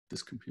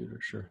this computer,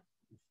 sure.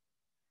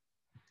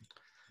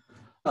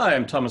 Hi,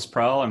 I'm Thomas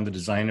Prowell. I'm the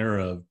designer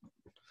of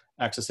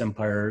Axis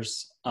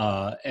Empires.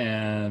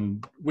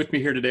 And with me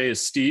here today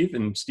is Steve,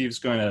 and Steve's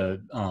going to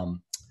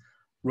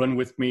run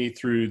with me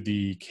through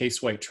the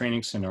Case White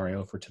training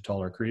scenario for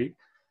Totaler Krieg.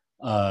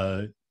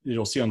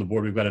 You'll see on the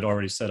board, we've got it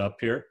already set up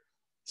here.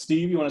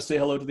 Steve, you want to say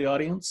hello to the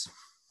audience?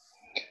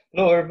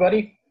 Hello,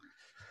 everybody.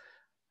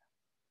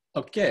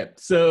 Okay,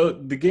 so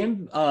the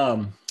game,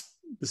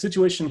 the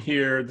situation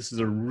here, this is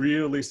a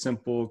really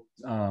simple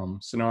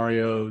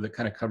scenario that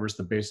kind of covers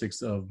the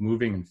basics of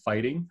moving and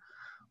fighting.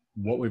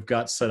 What we've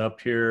got set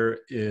up here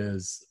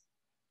is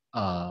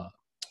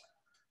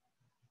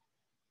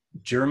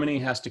Germany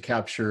has to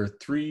capture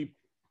 3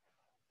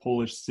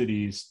 Polish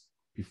cities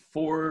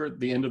before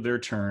the end of their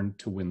turn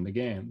to win the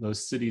game.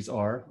 Those cities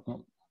are,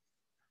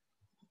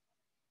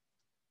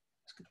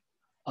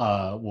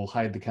 we'll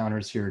hide the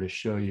counters here to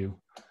show you.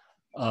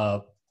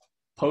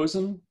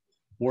 Posen,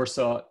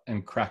 Warsaw,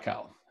 and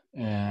Krakow.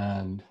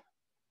 And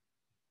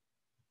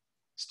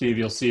Steve,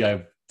 you'll see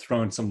I've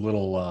thrown some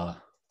little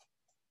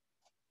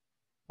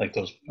like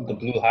those, the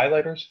blue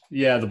highlighters?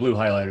 Yeah, the blue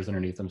highlighters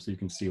underneath them, so you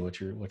can see what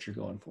you're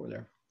going for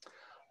there.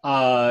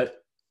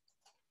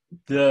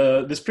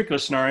 This particular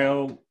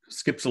scenario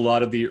skips a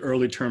lot of the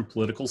early term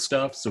political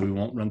stuff, so we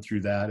won't run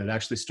through that. It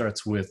actually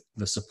starts with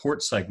the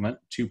support segment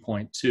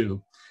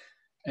 2.2.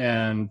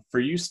 And for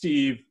you,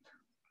 Steve,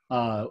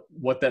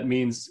 what that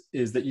means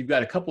is that you've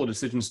got a couple of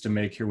decisions to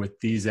make here with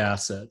these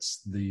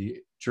assets, the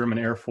German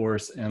Air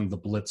Force and the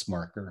Blitz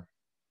marker.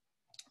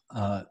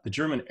 The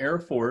German Air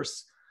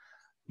Force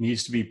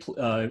needs to be,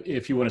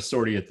 if you want to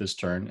sortie at this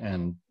turn,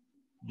 and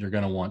you're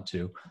going to want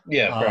to.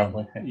 Yeah,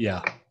 probably.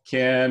 Yeah,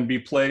 can be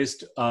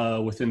placed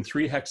within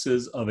 3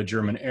 hexes of a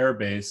German air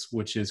base,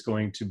 which is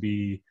going to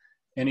be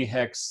any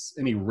hex,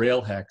 any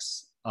rail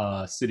hex,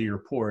 city or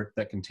port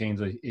that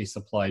contains a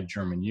supplied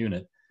German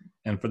unit.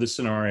 And for this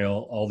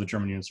scenario, all the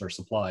German units are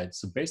supplied.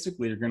 So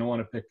basically, you're going to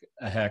want to pick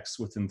a hex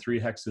within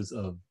 3 hexes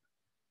of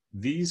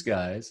these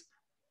guys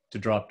to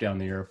drop down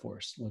the Air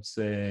Force. Let's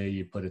say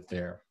you put it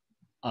there.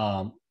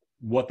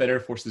 What that Air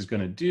Force is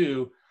going to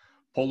do,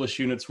 Polish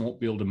units won't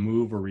be able to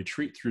move or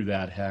retreat through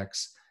that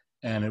hex.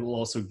 And it will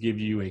also give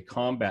you a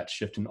combat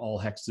shift in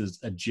all hexes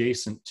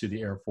adjacent to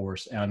the Air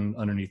Force and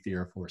underneath the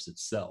Air Force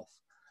itself.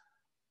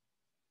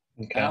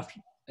 Okay.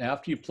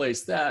 After you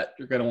place that,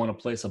 you're going to want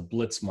to place a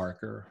Blitz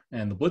marker.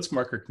 And the Blitz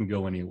marker can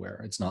go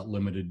anywhere. It's not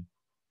limited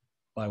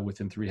by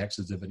within 3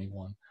 hexes of any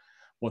one.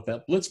 What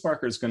that Blitz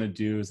marker is going to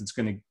do is it's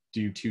going to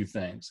do 2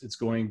 things. It's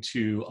going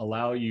to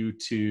allow you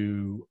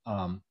to,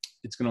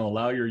 it's going to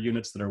allow your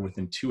units that are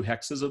within 2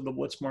 hexes of the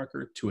Blitz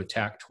marker to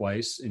attack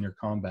twice in your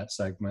combat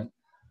segment.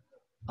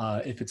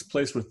 If it's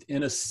placed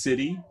within a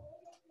city,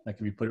 like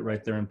if you put it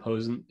right there in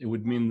Posen, it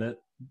would mean that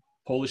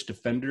Polish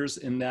defenders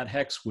in that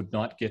hex would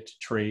not get to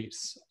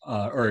trace,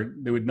 or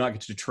they would not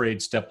get to trade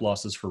step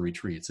losses for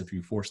retreats. If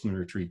you force them to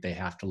retreat, they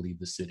have to leave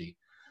the city.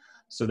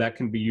 So that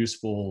can be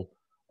useful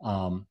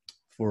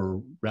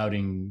for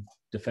routing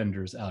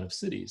defenders out of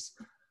cities.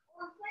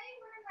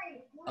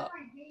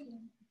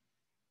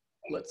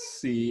 Let's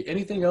see,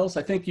 anything else?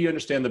 I think you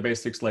understand the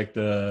basics, like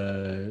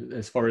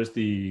as far as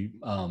the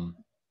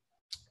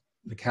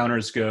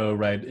counters go,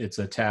 right? It's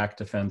attack,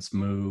 defense,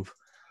 move.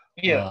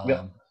 Yeah,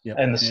 yep.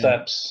 And the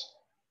steps.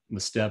 The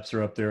steps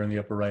are up there in the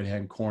upper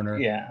right-hand corner.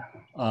 Yeah.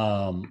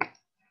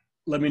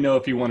 Let me know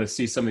if you want to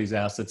see some of these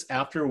assets.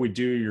 After we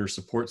do your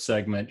support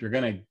segment, you're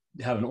going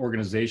to have an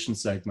organization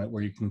segment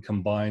where you can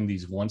combine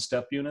these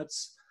 1-step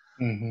units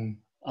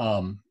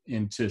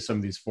into some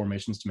of these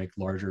formations to make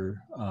larger.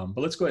 But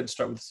let's go ahead and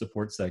start with the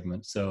support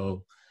segment.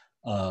 So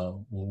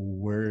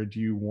where do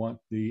you want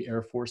the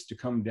Air Force to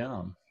come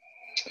down?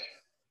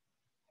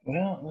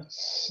 Well,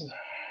 let's...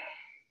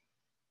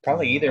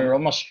 Probably either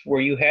almost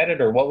where you had it,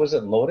 or what was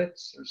it,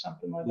 Loditz or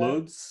something like that?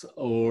 Loads,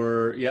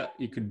 or yeah,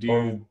 you could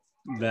do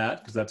that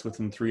because that's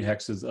within 3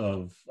 hexes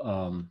of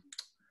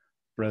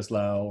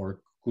Breslau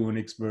or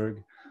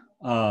Königsberg.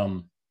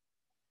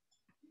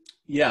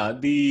 Yeah,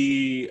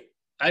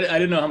 I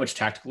didn't know how much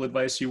tactical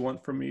advice you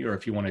want from me, or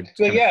if you want to.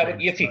 Well, yeah,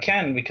 if you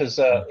can, because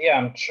yeah,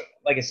 I'm sure,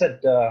 like I said,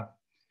 the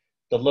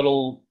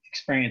little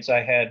experience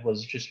I had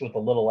was just with a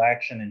little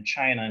action in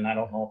China, and I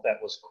don't know if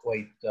that was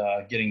quite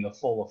getting the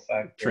full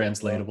effect.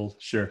 Translatable,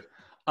 sure.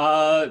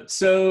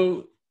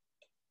 So,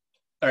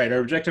 all right, our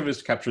objective is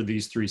to capture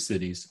these 3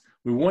 cities.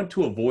 We want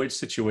to avoid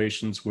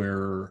situations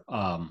where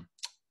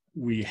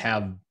we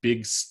have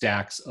big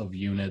stacks of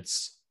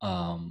units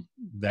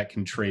that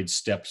can trade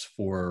steps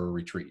for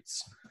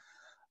retreats.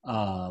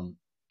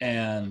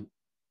 And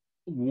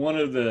one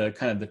of the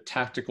kind of the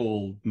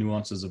tactical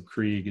nuances of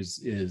Krieg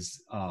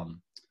is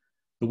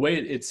the way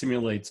it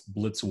simulates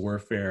blitz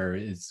warfare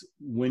is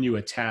when you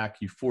attack,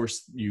 you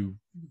force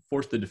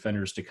the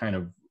defenders to kind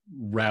of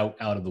route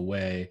out of the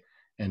way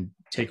and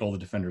take all the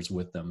defenders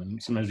with them.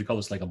 And sometimes we call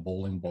this like a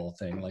bowling ball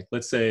thing. Like,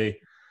 let's say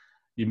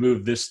you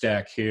move this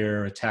stack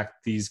here, attack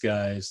these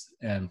guys,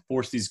 and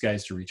force these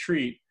guys to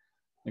retreat.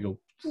 They go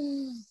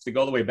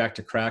all the way back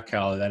to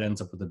Krakow. That ends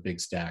up with a big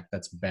stack.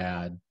 That's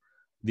bad.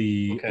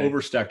 The Okay.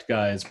 overstacked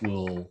guys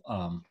will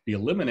be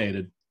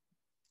eliminated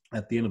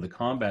at the end of the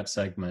combat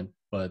segment,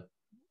 but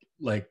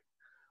like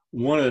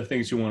one of the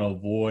things you want to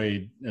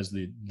avoid as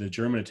the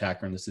German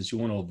attacker in this is you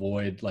want to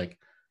avoid like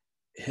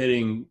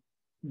hitting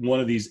one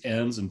of these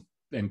ends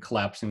and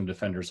collapsing the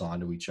defenders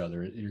onto each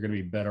other. You're going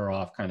to be better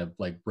off kind of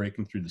like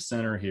breaking through the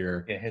center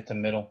here. Yeah, hit the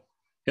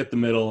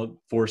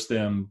middle, force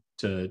them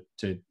to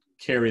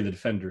carry the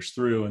defenders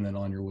through, and then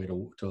on your way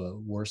to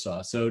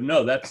Warsaw. So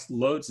no,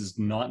 Lodz is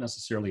not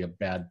necessarily a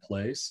bad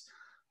place.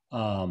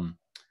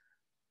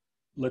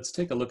 Let's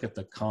take a look at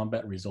the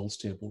combat results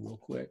table real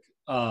quick.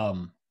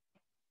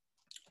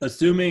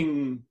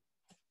 Assuming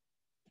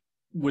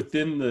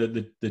within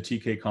the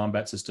TK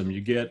combat system,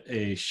 you get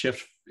a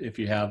shift if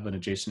you have an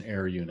adjacent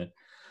air unit.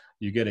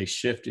 You get a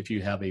shift if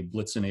you have a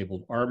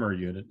blitz-enabled armor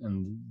unit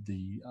in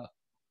the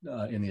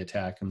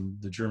attack, and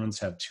the Germans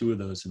have 2 of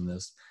those in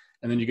this.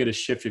 And then you get a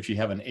shift if you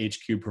have an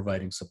HQ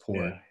providing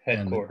support. Yeah,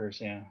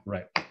 headquarters,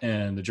 Right.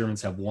 And the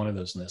Germans have 1 of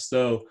those in this.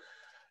 So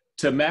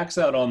to max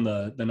out on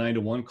the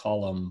 9-to-1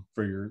 column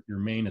for your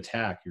main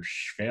attack, your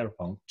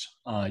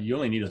Schwerpunkt, you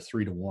only need a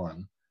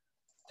 3-to-1.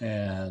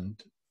 And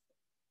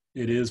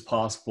it is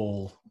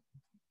possible,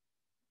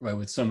 right,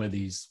 with some of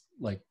these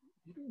like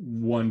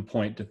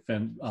 1-point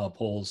defend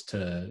polls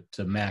to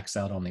max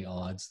out on the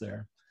odds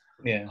there.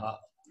 Yeah.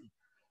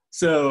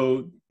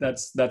 So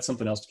that's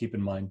something else to keep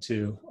in mind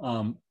too.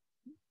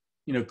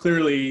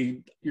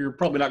 Clearly you're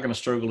probably not going to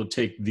struggle to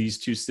take these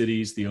 2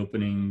 cities, the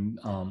opening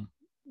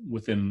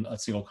within a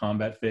single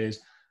combat phase.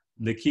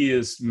 The key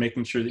is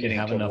making sure that you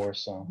have enough,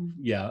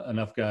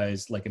 enough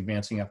guys like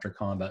advancing after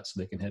combat so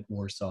they can hit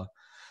Warsaw.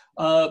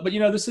 But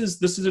this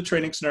is a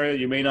training scenario.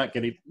 You may not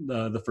get it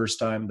the first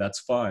time. That's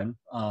fine.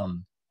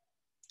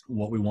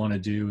 What we want to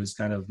do is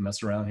kind of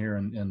mess around here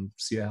and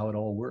see how it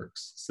all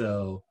works.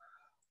 So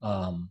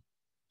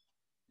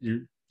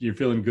you're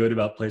feeling good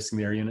about placing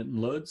the air unit in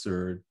Lodz,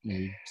 or are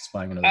you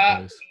spying another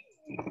place?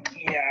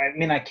 Yeah, I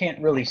mean, I can't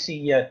really see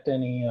yet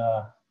any,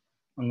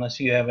 unless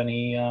you have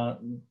any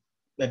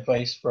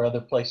advice for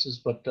other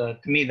places. But to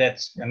me,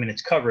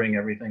 it's covering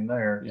everything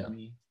there. Yeah.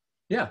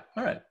 Yeah.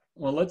 All right.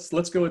 Well,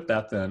 let's go with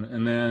that then.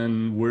 And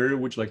then where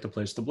would you like to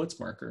place the blitz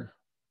marker?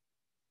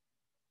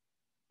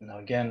 Now,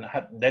 again,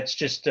 that's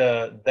just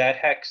that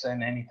hex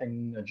and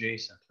anything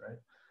adjacent, right?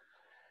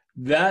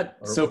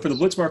 So for the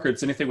blitz marker,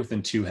 it's anything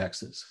within 2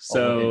 hexes.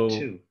 So within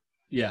 2.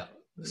 Yeah.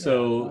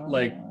 So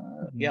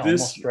this,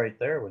 almost right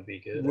there would be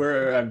good.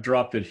 Where I've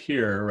dropped it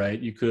here,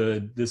 right?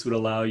 This would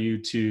allow you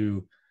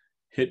to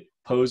hit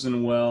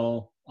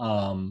Posenwell.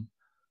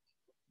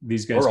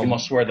 These guys, or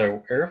almost where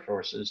the Air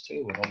Force is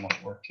too, would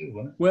almost work too,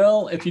 wouldn't it?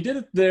 Well, if you did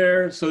it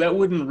there, so that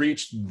wouldn't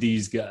reach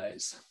these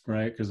guys,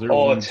 right? Because they're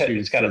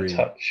it's got to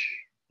touch.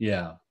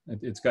 Yeah,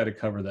 it's got to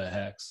cover the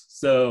hex.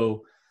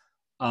 So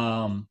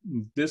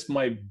this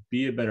might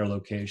be a better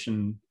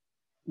location.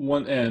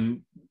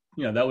 And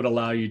that would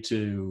allow you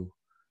to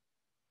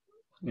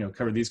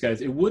cover these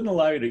guys. It wouldn't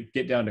allow you to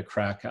get down to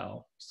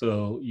Krakow.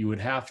 So you would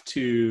have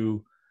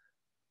to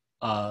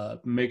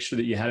make sure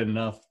that you had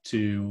enough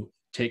to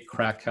take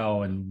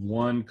Krakow in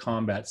 1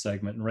 combat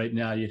segment. And right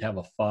now you'd have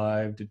a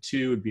 5-to-2,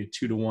 it'd be a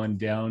 2-to-1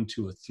 down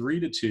to a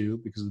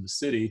 3-to-2 because of the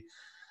city.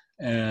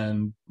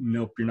 And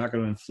nope, you're not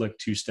going to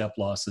inflict 2 step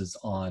losses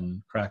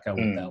on Krakow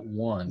with that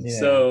 1. Yeah.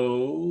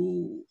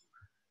 So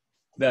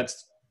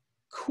that's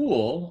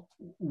cool.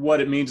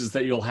 What it means is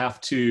that you'll have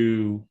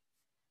to,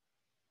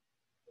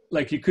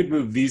 like, you could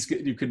move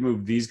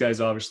these guys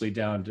obviously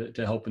down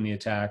to help in the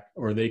attack,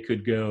 or they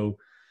could go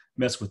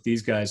mess with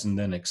these guys and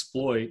then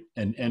exploit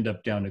and end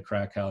up down to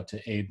Krakow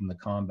to aid in the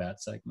combat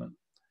segment,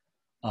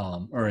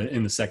 or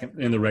in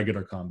the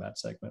regular combat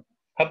segment.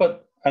 How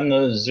about on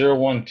the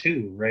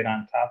 012 right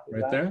on top of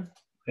right that? There?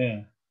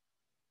 Yeah.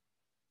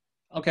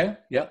 Okay.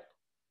 Yep.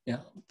 Yeah.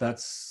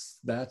 That's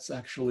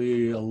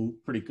actually a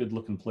pretty good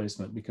looking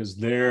placement, because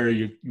there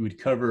you would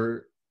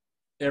cover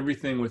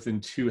everything within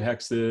 2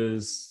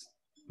 hexes,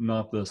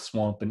 not the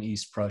swamp in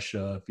East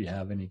Prussia if you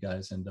have any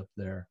guys end up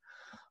there.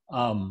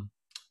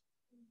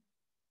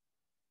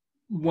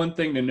 One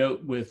thing to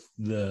note with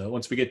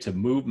once we get to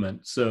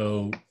movement,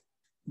 so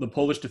the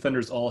Polish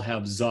defenders all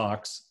have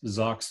Zoks.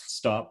 Zoks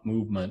stop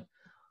movement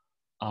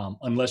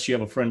unless you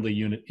have a friendly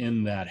unit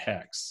in that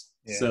hex.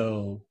 Yeah.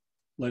 So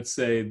let's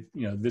say,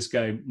 this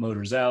guy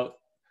motors out.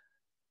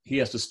 He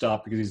has to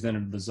stop because he's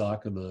entered the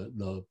Zok of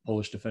the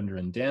Polish defender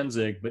in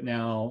Danzig, but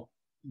now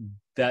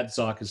that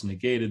Zok is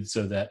negated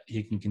so that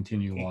he can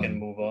continue on. He can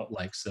move up.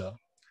 Like so.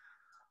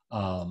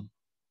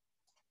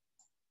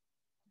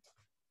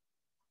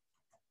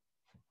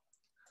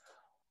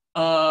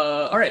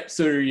 All right,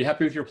 so are you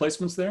happy with your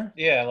placements there?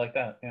 Yeah, I like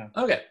that, yeah.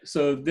 Okay,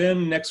 so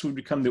then next would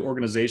become the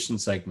organization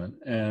segment.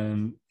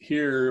 And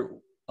here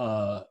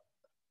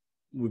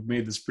we've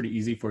made this pretty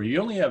easy for you.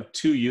 You only have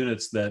 2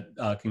 units that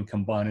can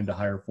combine into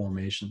higher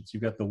formations.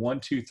 You've got the 1,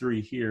 2,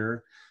 3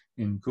 here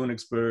in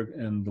Königsberg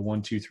and the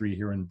 1, 2, 3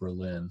 here in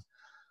Berlin.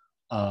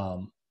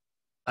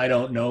 I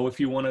don't know if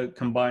you want to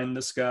combine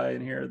this guy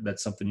in here.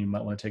 That's something you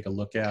might want to take a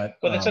look at.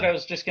 Well, that's what I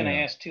was just going to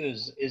ask too,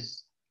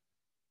 is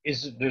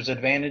there's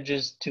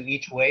advantages to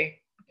each way?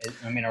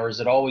 I mean, or is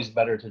it always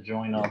better to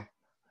join them?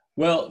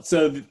 Well,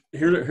 so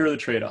here are the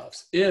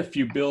trade-offs. If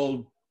you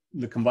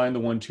combine the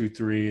 1, 2,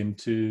 3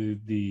 into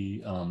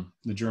the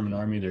German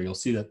army there, you'll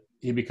see that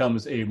he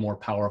becomes a more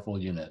powerful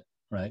unit,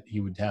 right? He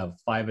would have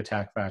 5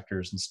 attack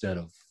factors instead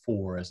of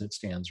 4 as it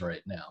stands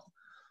right now.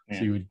 Yeah.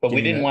 So you would but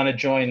we didn't want to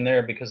join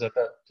there because of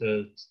that,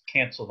 to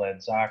cancel that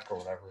Zoc or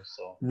whatever.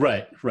 So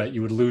right.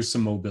 You would lose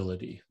some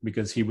mobility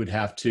because he would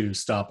have to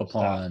stop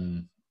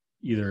upon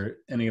either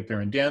ending up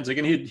there in Danzig,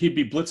 and he'd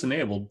be blitz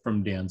enabled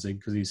from Danzig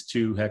because he's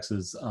 2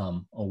 hexes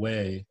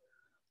away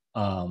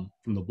from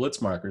the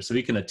blitz marker, so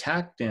he can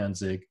attack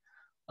Danzig.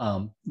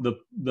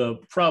 The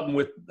problem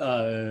with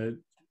the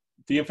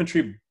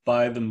infantry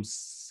by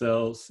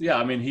themselves, yeah,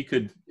 I mean, he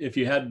could, if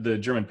you had the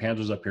German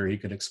panzers up here, he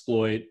could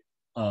exploit,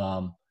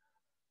 and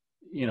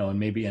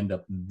maybe end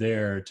up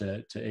there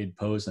to aid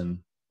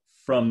Posen.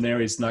 From there,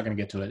 he's not going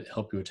to get to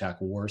help you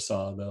attack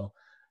Warsaw, though.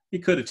 He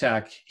could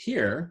attack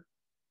here.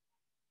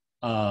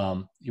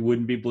 He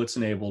wouldn't be blitz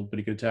enabled, but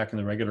he could attack in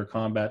the regular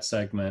combat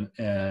segment,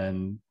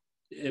 and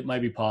it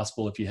might be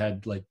possible if you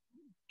had like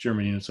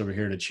German units over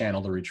here to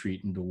channel the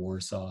retreat into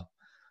Warsaw.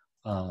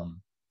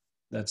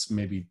 That's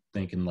maybe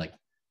thinking like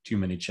too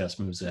many chess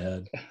moves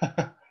ahead.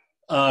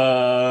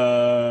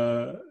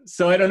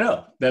 So I don't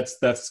know.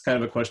 That's kind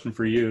of a question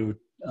for you.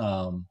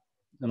 And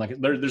like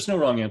there's no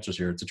wrong answers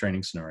here. It's a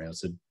training scenario.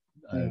 So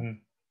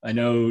I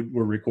know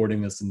we're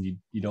recording this and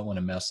you don't want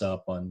to mess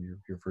up on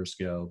your first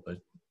go, but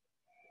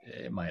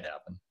it might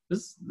happen.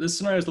 This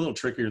scenario is a little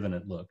trickier than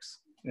it looks.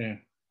 Yeah.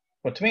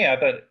 Well, to me, I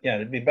thought,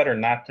 it'd be better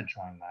not to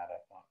join that. I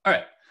thought. All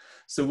right.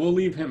 So we'll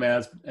leave him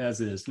as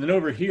is. And then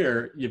over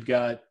here, you've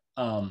got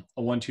a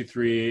 1, 2,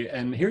 3.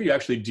 And here you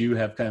actually do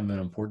have kind of an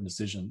important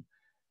decision.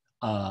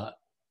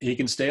 He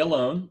can stay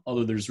alone,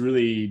 although there's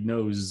really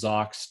no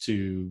Zocs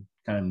to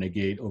kind of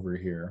negate over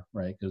here,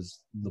 right? Because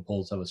the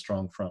Poles have a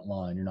strong front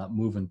line. You're not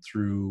moving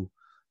through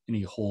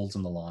any holes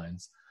in the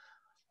lines.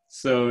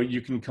 So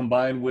you can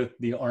combine with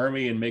the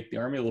army and make the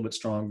army a little bit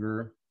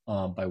stronger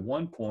by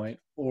 1 point,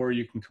 or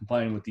you can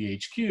combine with the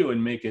HQ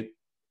and make it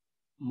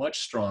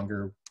much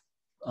stronger,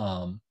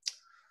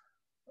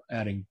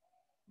 adding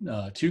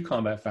 2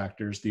 combat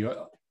factors.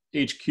 The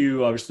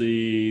HQ,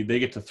 obviously, they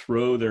get to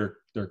throw their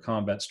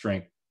combat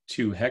strength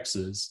 2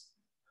 hexes.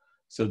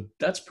 So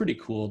that's pretty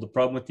cool. The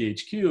problem with the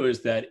HQ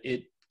is that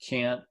it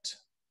can't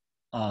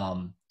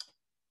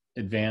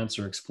advance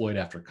or exploit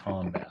after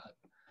combat.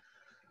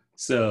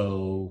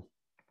 So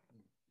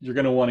you're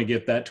going to want to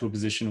get that to a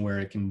position where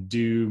it can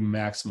do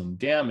maximum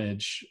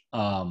damage.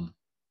 But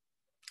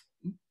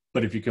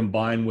if you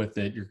combine with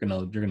it, you're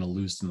going to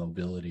lose some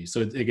mobility.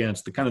 So again,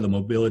 it's the kind of the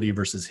mobility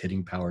versus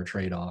hitting power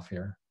trade-off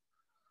here.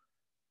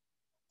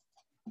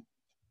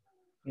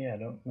 Yeah, I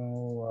don't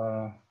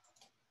know.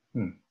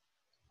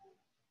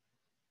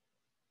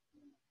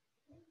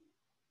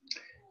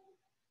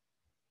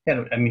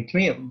 Yeah, I mean, to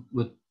me, it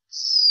would,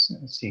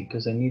 let's see,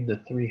 because I need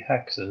the 3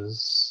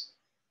 hexes.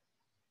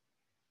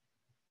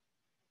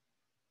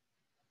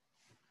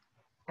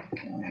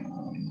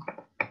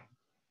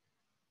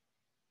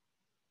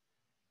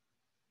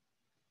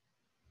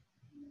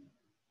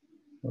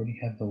 Already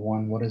have the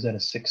 1. What is that? A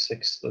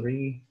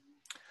 663?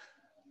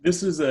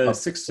 This is a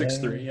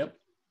 663. Yep.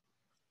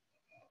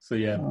 So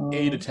you have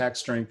 8 attack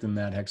strength in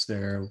that hex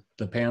there.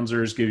 The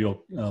Panzers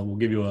will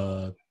give you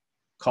a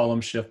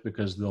column shift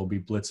because they'll be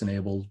blitz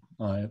enabled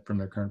from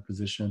their current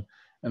position.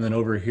 And then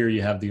over here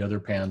you have the other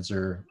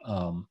Panzer,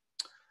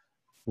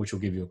 which will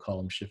give you a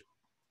column shift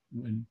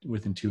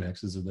within 2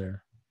 hexes of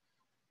there.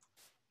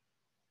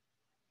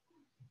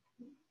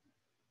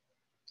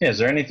 Yeah, is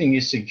there anything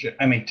you suggest?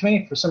 I mean, to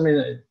me, for some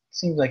reason, it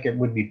seems like it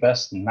would be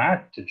best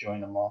not to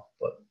join them off,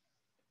 but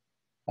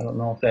I don't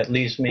know if that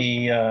leaves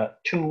me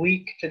too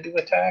weak to do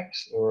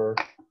attacks or.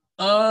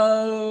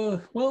 Well,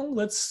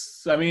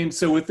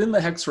 so within the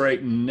hex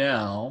right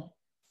now,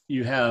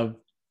 you have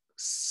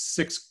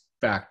 6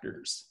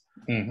 factors.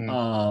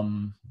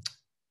 Mm-hmm.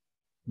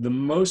 The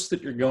most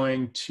that you're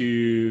going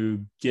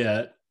to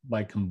get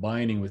by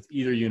combining with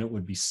either unit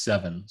would be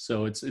 7.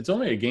 So it's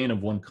only a gain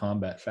of 1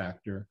 combat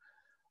factor.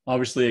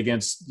 Obviously,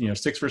 against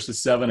 6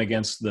 versus 7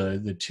 against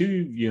the 2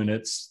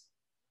 units,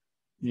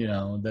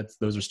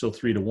 those are still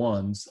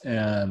 3-to-1s,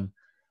 and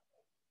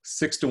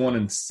 6-to-1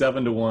 and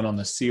 7-to-1 on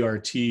the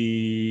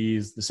CRT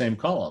is the same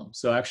column.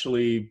 So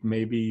actually,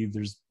 maybe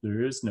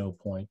there is no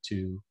point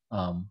to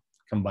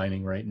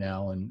combining right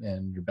now,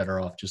 and you're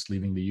better off just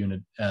leaving the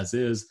unit as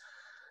is.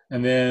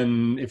 And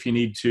then if you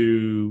need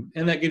to,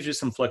 and that gives you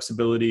some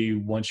flexibility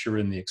once you're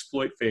in the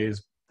exploit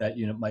phase, that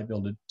unit might be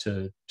able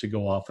to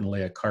go off and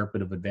lay a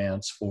carpet of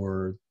advance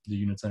for the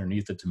units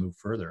underneath it to move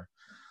further.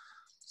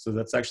 So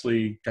that's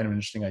actually kind of an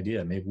interesting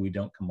idea. Maybe we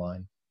don't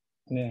combine.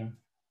 Yeah,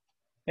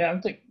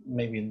 I'm thinking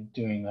maybe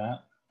doing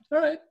that. All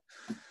right.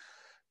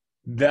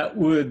 That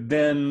would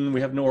then,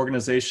 we have no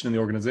organization in the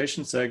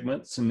organization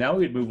segment. So now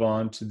we'd move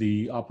on to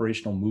the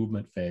operational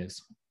movement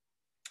phase.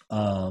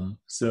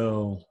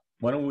 So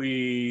Why don't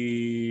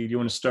we, do you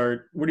want to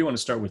start, where do you want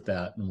to start with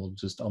that? And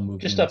I'll move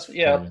Just units up,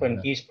 yeah, for up you.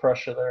 in East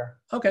Prussia there.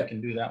 Okay. We can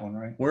do that one,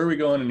 right? Where are we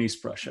going in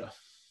East Prussia?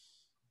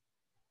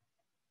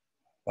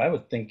 I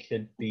would think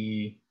it'd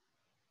be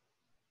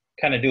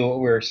kind of do what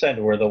we were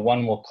saying, where the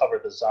one will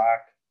cover the Zoc.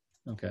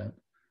 Okay.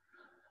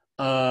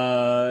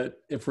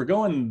 If we're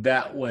going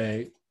that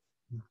way,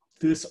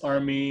 this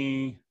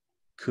army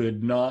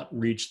could not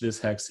reach this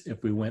hex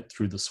if we went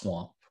through the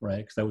swamp, right?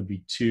 Because that would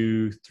be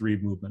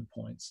 2-3 movement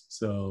points.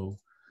 So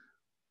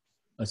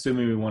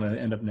assuming we want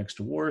to end up next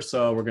to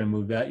Warsaw, we're going to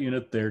move that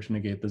unit there to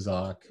negate the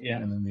Zoc,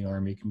 and then the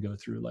army can go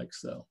through like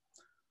so.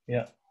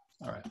 Yeah.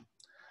 All right.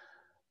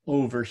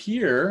 Over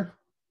here,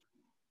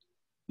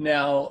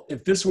 now,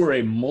 if this were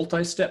a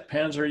multi-step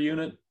panzer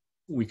unit,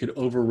 we could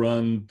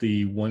overrun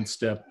the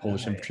one-step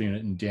Polish infantry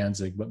unit in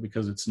Danzig, but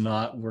because it's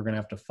not, we're going to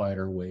have to fight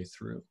our way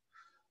through.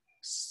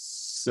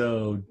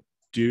 So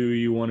do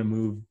you want to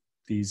move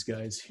these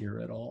guys here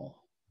at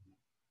all?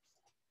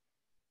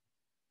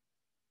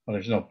 Well,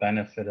 there's no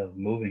benefit of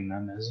moving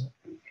them, is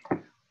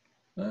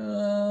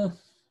it?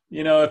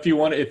 You know, if you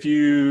want,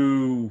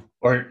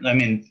 or I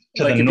mean,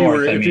 to like the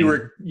north.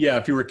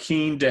 if you were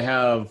keen to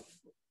have,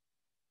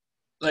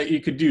 like,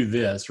 you could do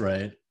this,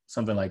 right?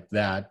 Something like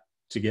that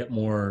to get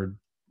more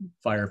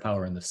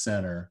firepower in the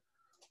center.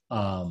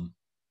 You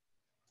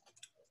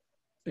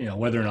know,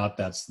 whether or not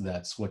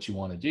that's what you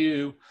want to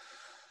do.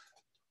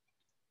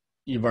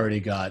 You've already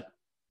got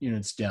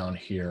units down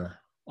here.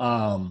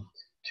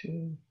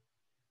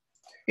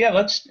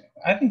 Yeah,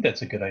 I think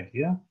that's a good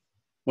idea.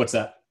 What's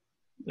that?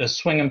 Just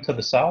swing them to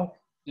the south.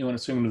 You want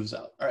to swing them to the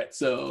south. All right,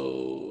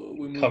 so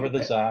we cover the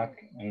Zoc.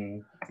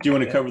 Do you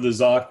want to cover the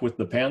Zoc with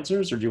the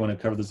Panzers, or do you want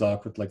to cover the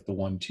Zoc with like the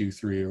 1, 2,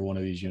 3, or one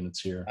of these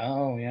units here?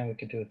 Oh yeah, we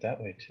could do it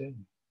that way too.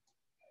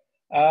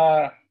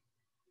 Yeah,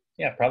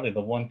 probably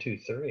the 1, 2,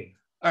 3.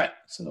 All right,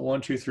 so the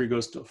 1, 2, 3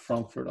 goes to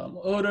Frankfurt am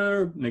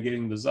Oder,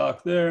 negating the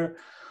Zoc there.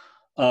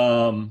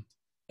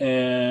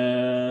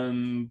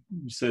 And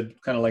you said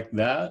kind of like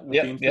that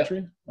with the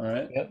infantry? All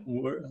right.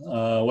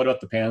 What about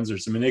the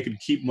Panzers? I mean, they could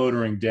keep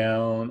motoring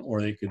down, or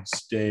they could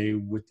stay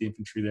with the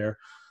infantry there.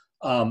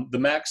 The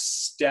max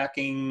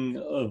stacking,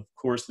 of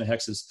course, in the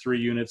hex is 3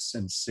 units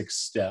and 6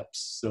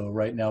 steps. So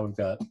right now we've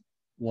got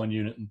 1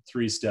 unit and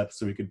 3 steps,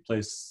 so we could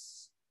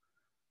place,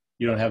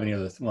 you don't have any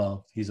other,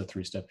 well, he's a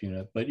 3-step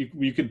unit, but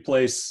you could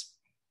place,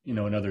 you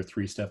know, another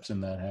 3 steps in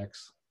that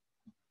hex.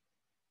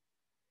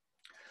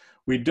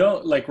 We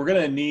don't, like, we're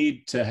going to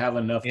need to have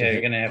enough to hit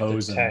you're going to have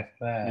Posen. to attack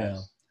that.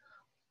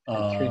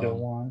 Yeah. 3 to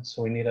 1,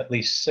 so we need at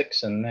least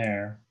 6 in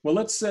there. Well,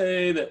 let's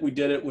say that we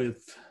did it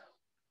with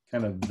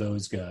kind of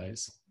those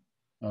guys.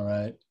 All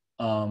right.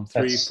 3,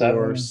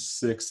 4,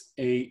 6,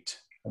 8.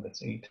 Oh,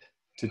 that's 8.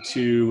 To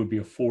 2 would be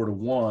a 4 to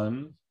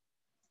 1.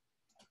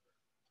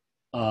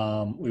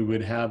 We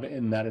would have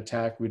in that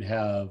attack, we'd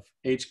have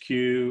HQ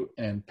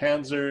and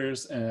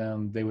Panzers,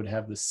 and they would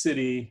have the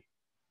city.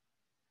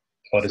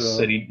 Oh, the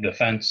city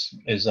defense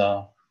is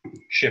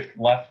shift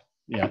left?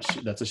 Yeah,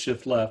 that's a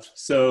shift left.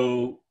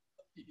 So,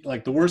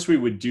 like, the worst we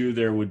would do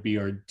there would be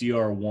our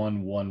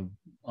DR1, 1.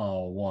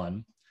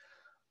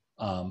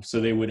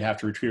 So they would have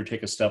to retreat or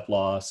take a step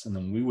loss, and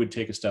then we would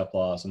take a step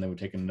loss, and they would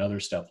take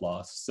another step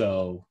loss.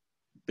 So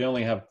they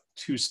only have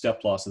 2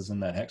 step losses in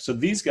that hex. So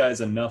these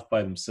guys, enough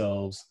by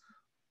themselves,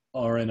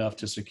 are enough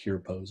to secure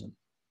Posen.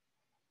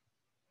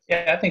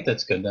 Yeah, I think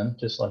that's good then,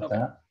 just like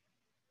that.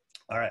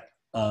 All right.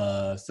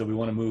 So we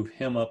want to move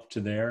him up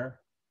to there.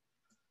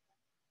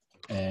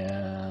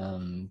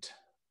 And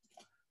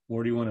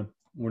where do you want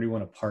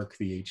to park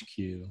the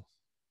HQ?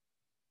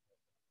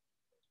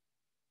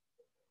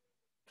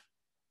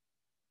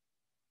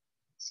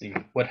 Let's see,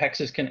 what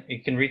hexes can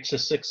reach the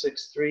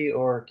 663,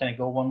 or can it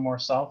go one more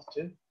south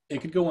too? It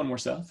could go one more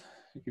south.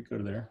 It could go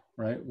to there,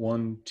 right?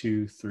 1,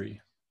 2,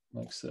 3,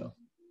 like so.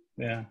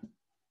 Yeah.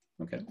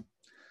 Okay.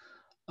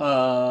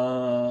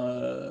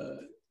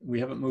 We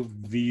haven't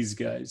moved these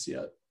guys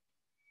yet.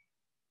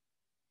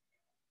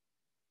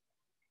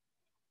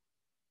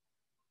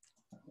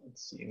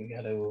 Let's see, we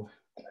got to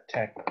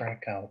attack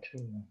Krakow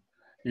too.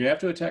 You have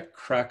to attack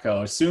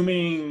Krakow,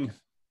 assuming,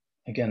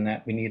 again,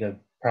 that we need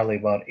probably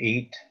about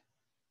 8.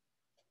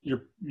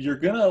 You're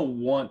gonna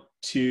want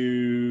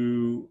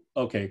to,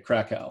 okay,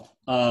 Krakow.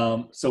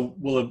 So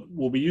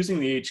we'll be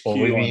using the HQ. Well,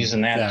 we'll be using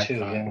that too.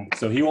 Yeah.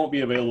 So he won't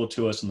be available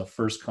to us in the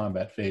first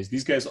combat phase.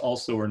 These guys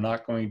also are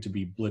not going to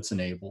be blitz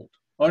enabled.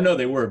 Oh no,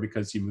 they were,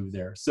 because you moved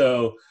there.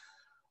 So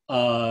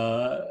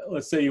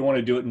let's say you want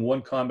to do it in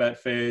 1 combat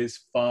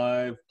phase.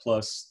 5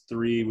 plus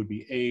 3 would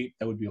be 8.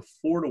 That would be a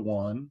 4 to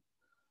 1.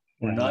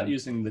 We're not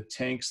using the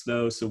tanks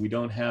though, so we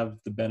don't have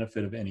the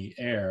benefit of any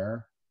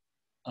air.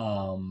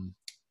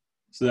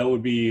 So that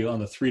would be on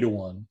the 3 to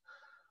 1.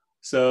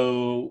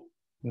 So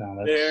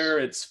there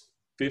it's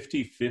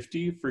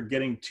 50-50 for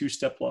getting 2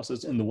 step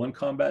losses in the 1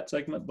 combat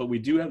segment, but we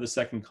do have the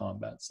 2nd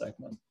combat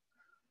segment.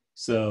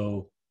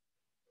 So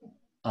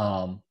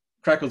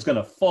Krakow's going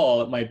to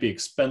fall. It might be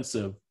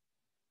expensive.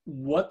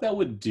 What that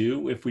would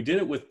do, if we did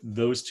it with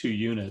those 2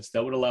 units,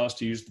 that would allow us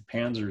to use the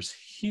Panzers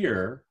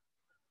here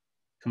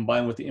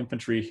combined with the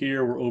infantry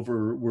here,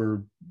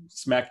 we're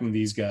smacking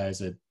these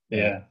guys at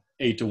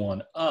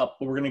 8-1 up,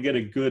 but we're going to get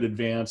a good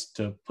advance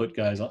to put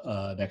guys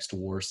next to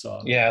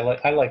Warsaw. Yeah,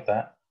 I like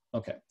that.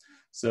 Okay,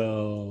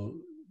 so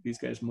these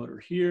guys motor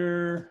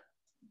here,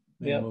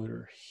 they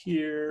motor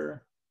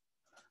here,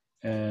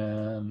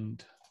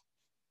 and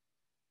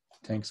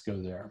tanks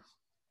go there.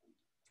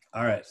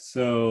 All right,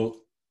 so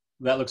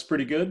that looks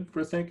pretty good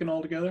for thinking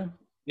all together.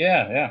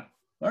 Yeah.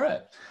 All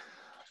right.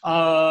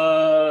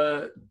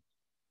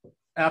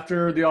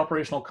 After the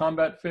operational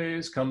combat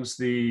phase comes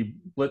the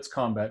blitz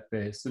combat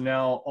phase. So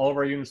now all of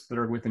our units that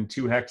are within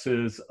 2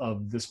 hexes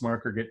of this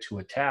marker get to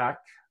attack,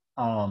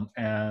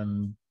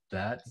 and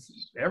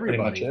that's everybody.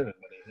 Pretty much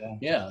everybody.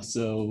 Yeah.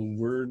 So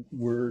we're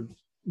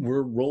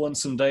rolling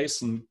some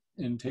dice and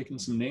taking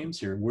some names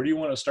here. Where do you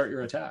want to start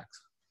your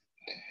attacks?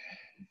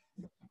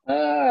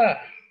 How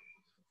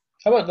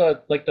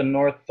about the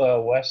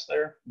northwest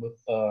there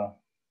with You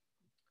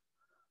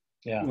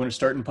want to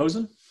start in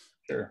Posen?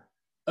 Sure.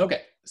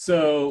 Okay.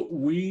 So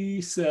we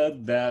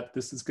said that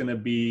this is going to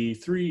be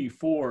 3,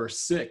 4,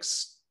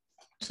 6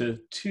 to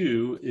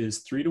 2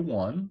 is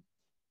 3-1.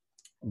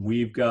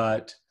 We've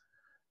got,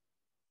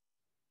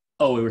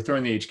 we were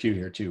throwing the HQ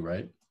here too,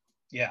 right?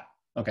 Yeah.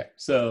 Okay.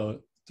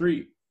 So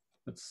 3,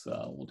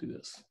 we'll do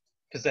this.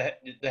 Because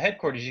the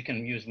headquarters you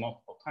can use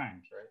multiple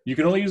times, right? You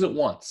can only use it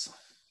once.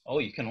 Oh,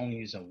 you can only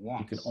use it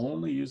once. You can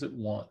only use it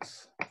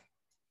once.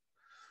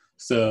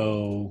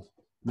 So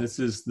this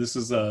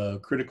is a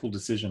critical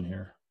decision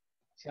here.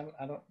 See,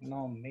 I don't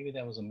know. Maybe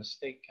that was a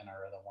mistake in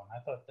our other one. I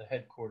thought the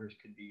headquarters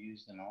could be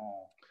used in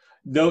all.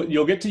 Though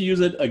you'll get to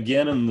use it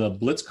again in the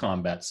blitz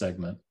combat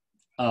segment,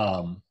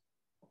 but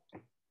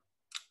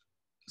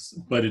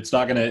it's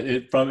not gonna.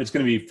 It's going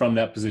to be from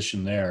that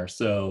position there.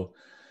 So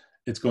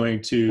it's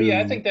going to. But yeah,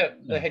 I think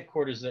that the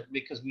headquarters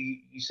because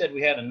you said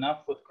we had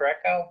enough with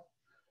Krakow,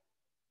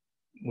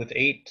 with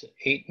 8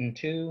 and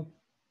 2.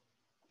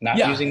 Not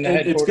using the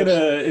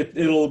headquarters?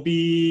 It'll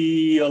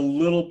be a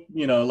little,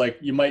 like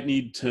you might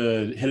need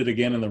to hit it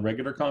again in the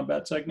regular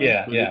combat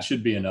segment. But it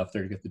should be enough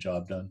there to get the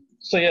job done.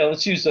 So yeah,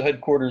 let's use the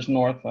headquarters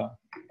north.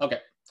 Okay.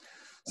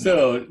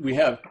 So we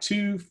have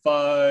 2,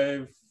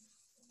 5,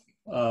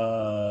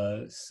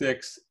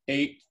 6,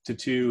 8 to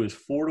 2 is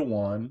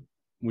 4-1.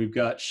 We've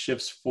got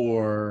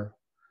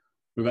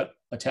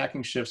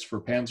attacking shifts for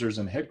panzers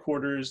and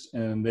headquarters,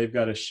 and they've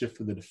got a shift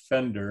for the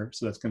defender.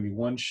 So that's going to be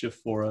 1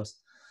 shift for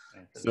us.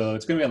 So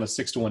it's going to be on the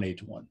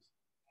 6-1, 8-1.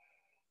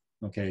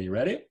 Okay, you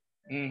ready?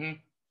 Mm-hmm.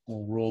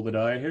 We'll roll the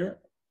die here.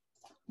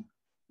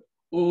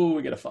 Oh,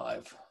 we get a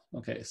 5.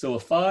 Okay, so a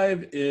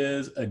 5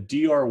 is a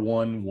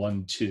DR1,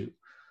 1-2.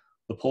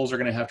 The Poles are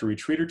going to have to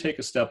retreat or take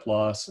a step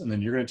loss, and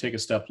then you're going to take a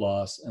step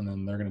loss, and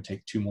then they're going to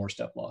take 2 more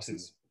step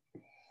losses.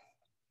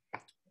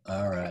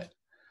 All right.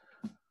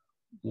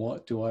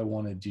 What do I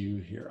want to do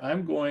here?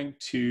 I'm going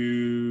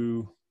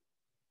to...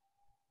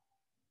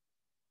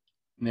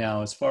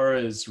 Now, as far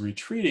as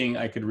retreating,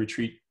 I could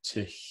retreat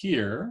to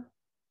here.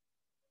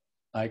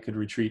 I could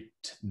retreat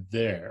to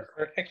there.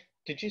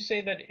 Did you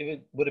say that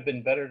it would have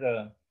been better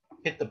to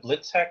hit the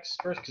blitz hex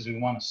first because we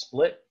want to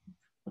split?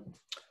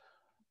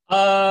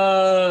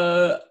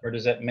 Or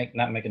does that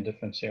not make a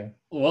difference here?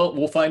 Well,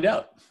 we'll find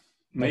out.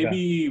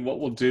 Maybe what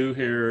we'll do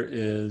here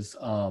is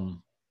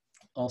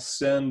I'll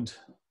send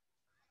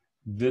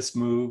this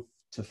move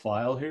to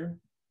file here.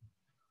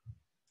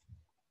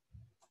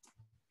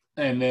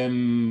 And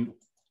then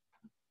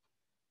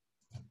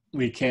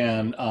we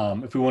can,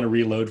 if we want to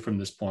reload from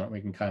this point, we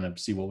can kind of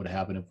see what would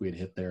happen if we had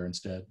hit there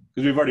instead.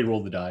 Because we've already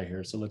rolled the die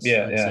here, so let's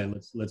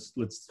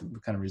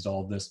kind of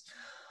resolve this.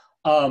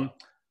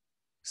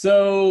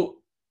 So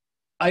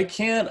I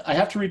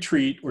have to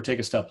retreat or take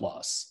a step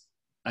loss.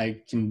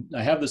 I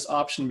have this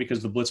option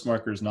because the blitz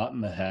marker is not in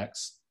the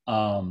hex.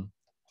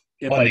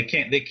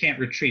 They can't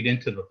retreat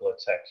into the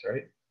blitz hex,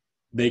 right?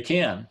 They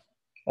can.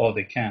 Oh,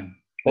 they can.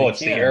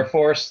 It's the Air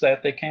Force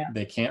that they can't?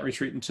 They can't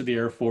retreat into the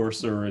Air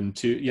Force or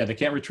they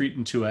can't retreat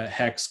into a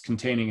hex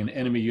containing an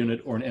enemy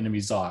unit or an enemy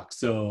ZOC.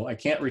 So I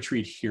can't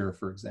retreat here,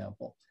 for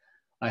example.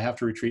 I have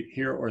to retreat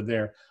here or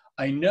there.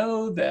 I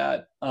know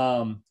that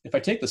if I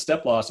take the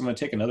step loss, I'm going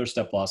to take another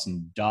step loss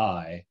and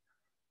die.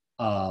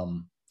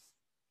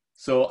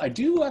 So I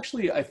do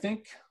actually, I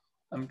think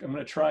I'm going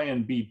to try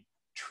and be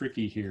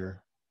tricky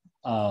here.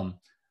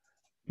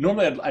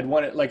 Normally I'd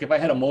want it, like if I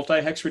had a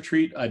multi-hex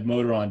retreat, I'd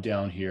motor on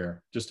down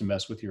here just to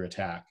mess with your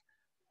attack.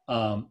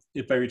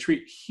 If I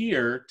retreat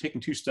here, taking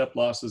 2 step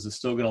losses is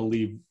still going to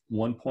leave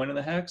 1 point in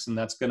the hex, and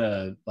that's going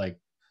to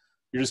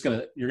you're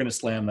going to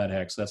slam that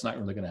hex. So that's not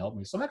really going to help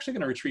me. So I'm actually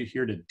going to retreat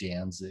here to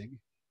Danzig.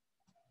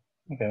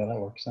 Okay, well that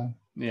works then.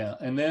 Yeah,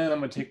 and then I'm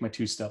going to take my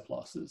 2 step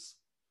losses.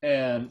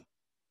 And,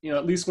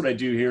 at least what I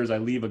do here is I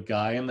leave a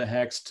guy in the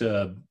hex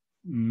to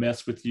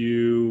mess with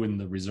you in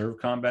the reserve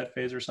combat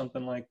phase or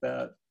something like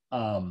that.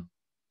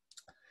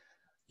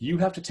 You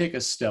have to take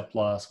a step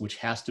loss, which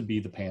has to be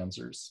the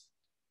panzers.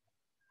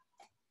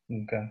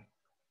 Okay.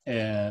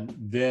 And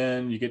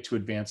then you get to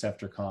advance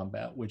after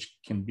combat, which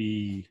can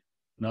be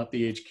not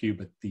the HQ,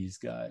 but these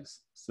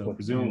guys. So What-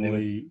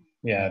 presumably,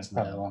 Yeah, that's it's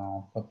probably them. one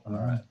I'll put them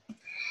All in. right.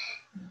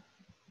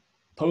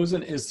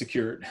 Posen is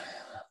secured.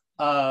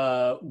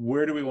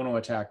 Where do we want to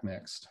attack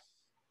next?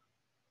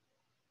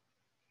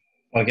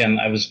 Well, again,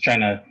 I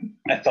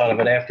thought of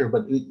it after,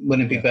 but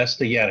wouldn't it be Yeah. best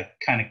to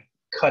kind of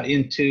cut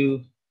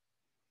into,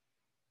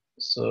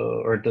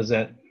 or does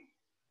that?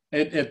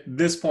 At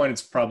this point,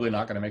 it's probably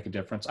not going to make a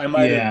difference. I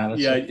might have,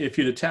 if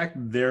you'd attack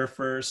there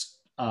first,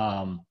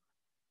 that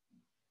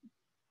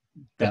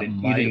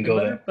might didn't be go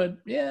better, there. But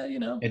yeah, you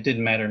know, It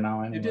didn't matter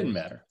now anyway. it didn't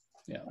matter.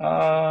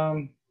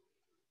 Yeah.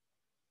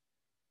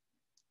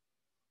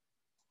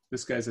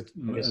 This guy's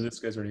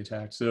already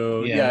attacked.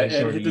 So yeah,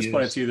 at this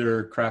point, it's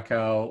either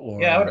Krakow or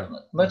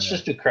let's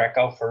just do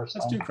Krakow first.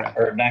 Let's do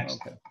Krakow or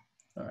next. Okay.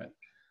 All right.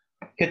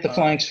 Hit the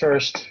flanks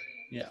first.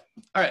 Yeah.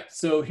 All right.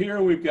 So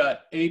here we've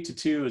got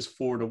 8-2 is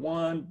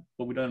 4-1,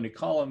 but we don't have any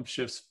column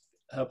shifts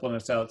helping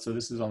us out. So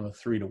this is on the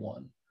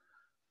 3-1.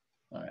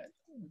 All right.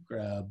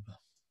 Grab.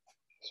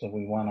 So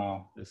we want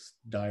to this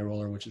die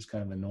roller, which is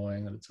kind of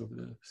annoying that it's over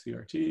the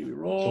CRT. We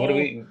roll. So what do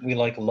we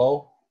like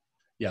low?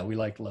 Yeah, we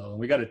like low. And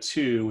we got a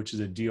 2, which is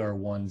a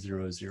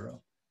DR100.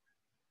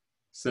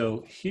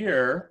 So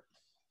here,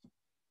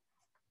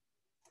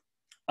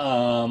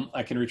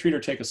 I can retreat or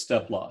take a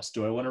step loss.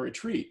 Do I want to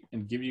retreat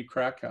and give you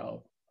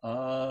Krakow?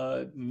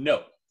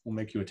 No, we'll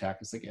make you attack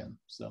us again.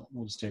 So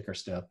we'll just take our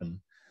step and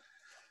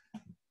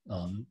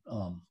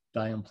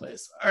die in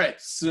place. All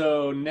right,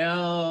 so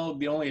now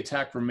the only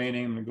attack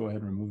remaining, I'm gonna go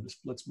ahead and remove this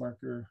blitz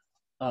marker,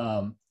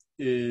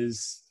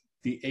 is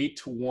the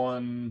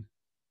 8-1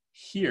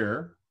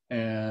 here.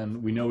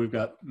 And we know we've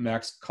got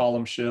max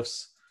column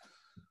shifts.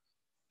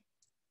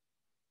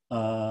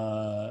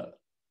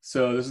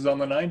 So this is on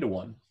the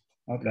 9-1.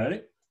 Okay.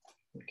 Ready?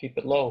 Keep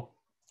it low.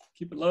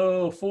 Keep it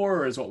low.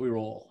 4 is what we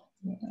roll.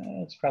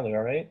 It's probably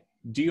all right.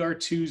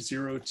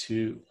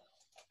 DR202.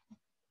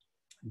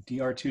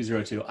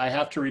 DR202. I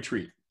have to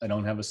retreat. I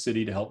don't have a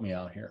city to help me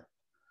out here.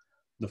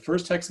 The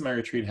first hex of my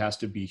retreat has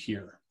to be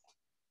here.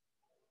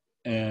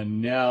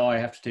 And now I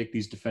have to take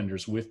these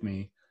defenders with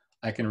me.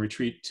 I can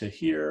retreat to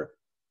here.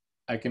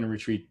 I can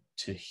retreat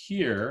to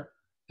here.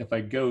 If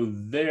I go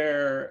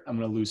there, I'm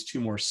going to lose 2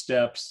 more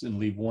steps and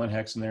leave 1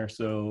 hex in there.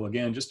 So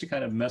again, just to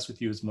kind of mess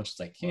with you as much as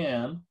I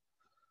can,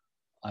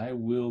 I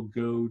will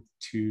go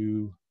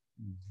to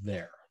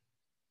there.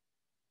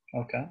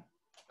 Okay.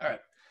 All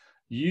right.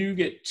 You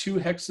get 2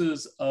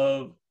 hexes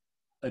of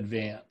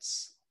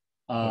advance.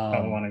 I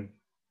want to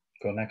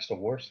go next to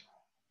Warsaw.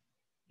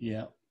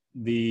 Yeah.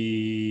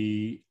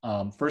 The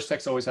first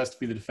hex always has to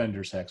be the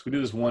defender's hex. We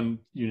do this 1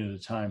 unit at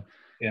a time.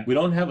 Yeah. We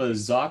don't have a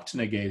Zoc to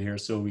negate here,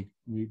 so we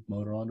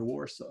motor on to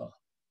Warsaw.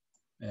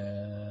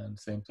 And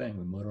same thing,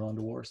 we motor on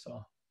to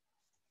Warsaw.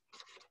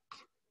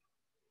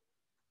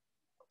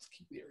 Let's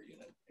keep the air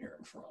unit here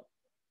in front.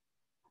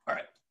 All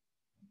right.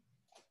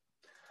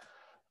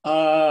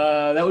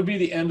 That would be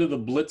the end of the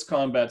blitz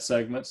combat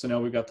segment. So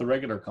now we've got the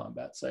regular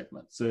combat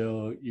segment.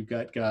 So you've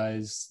got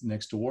guys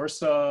next to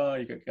Warsaw,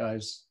 you got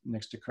guys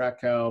next to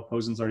Krakow.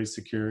 Posen's already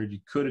secured. You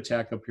could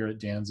attack up here at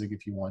Danzig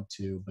if you want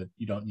to, but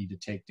you don't need to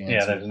take Danzig.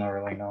 Yeah, there's no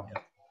really no.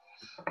 Yeah.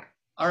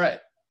 All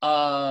right.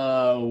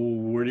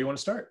 Where do you want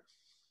to start?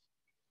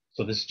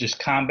 So this is just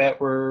combat.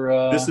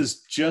 This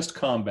is just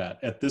combat.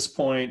 At this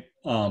point,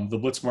 the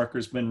blitz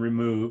marker's been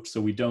removed, so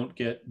we don't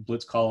get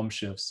blitz column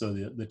shifts. So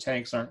the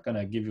tanks aren't going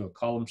to give you a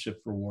column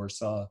shift for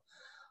Warsaw.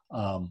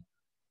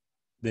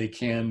 They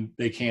can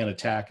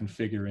attack and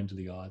figure into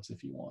the odds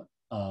if you want.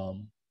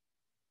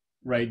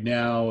 Right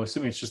now,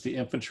 assuming it's just the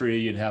infantry,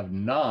 you'd have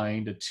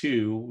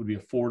 9-2 would be a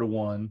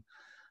 4-1.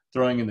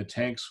 Throwing in the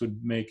tanks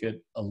would make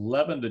it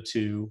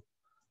 11-2.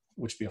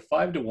 Which would be a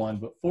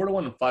 5-1, but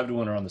 4-1 and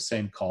 5-1 are on the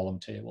same column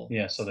table.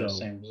 Yeah, so they're the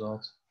same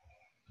results.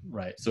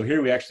 Right. So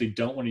here we actually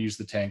don't want to use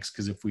the tanks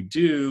because if we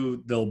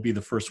do, they'll be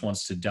the first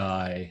ones to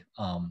die.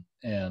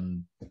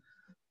 And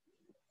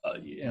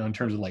you know, in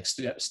terms of like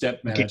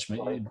step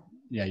management,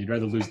 you'd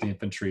rather lose the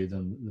infantry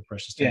than the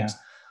precious tanks.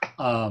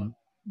 Yeah.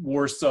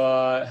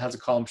 Warsaw has a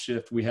column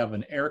shift. We have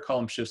an air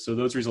column shift, so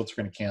those results are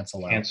going to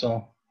cancel out.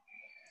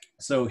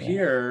 So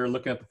here,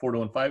 looking at the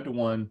 4-1,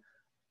 5-1,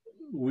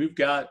 we've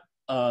got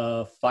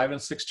 5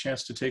 and 6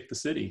 chance to take the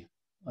city.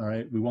 All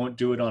right, we won't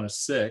do it on a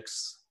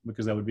 6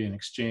 because that would be an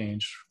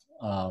exchange.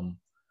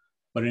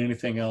 But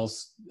anything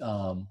else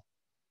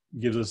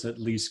gives us at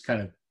least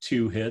kind of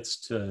 2 hits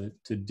to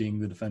ding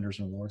the defenders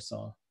in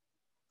Warsaw.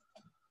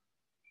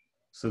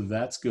 So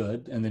that's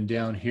good. And then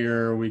down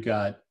here we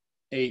got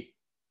 8,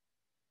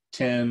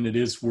 10. It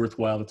is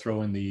worthwhile to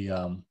throw in the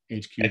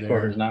HQ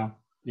headquarters there. now.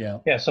 Yeah.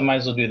 Yeah. So might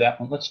as well do that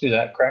one. Let's do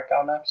that.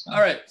 Krakow next. All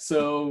right.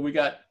 So we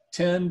got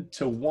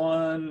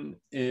 10-1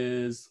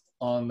 is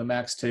on the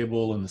max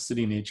table, and the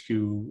city and HQ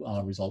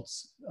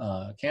results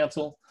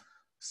cancel.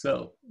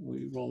 So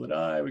we roll the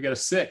die. We got a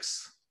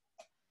 6.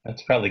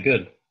 That's probably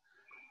good.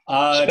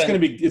 It's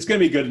gonna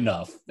be good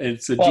enough.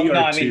 It's a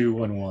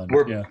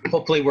DR2-1-1.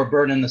 Hopefully we're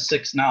burning the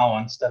 6 now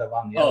instead of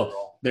on the other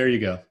roll. There you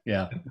go.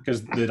 Yeah,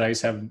 because the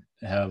dice have keep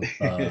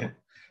the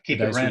it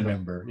dice random.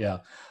 remember. Yeah,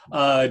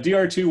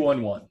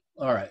 DR2-1-1.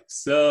 All right,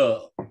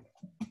 so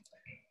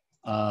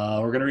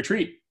we're going to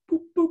retreat.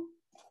 Boop, boop.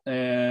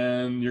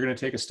 And you're going to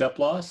take a step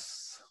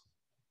loss.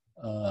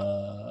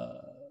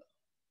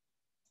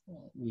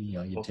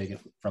 You take it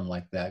from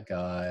like that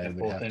guy.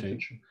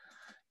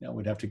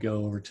 We'd have to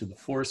go over to the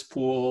force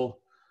pool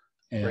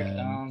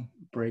and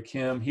break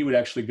him. He would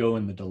actually go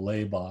in the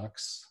delay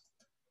box,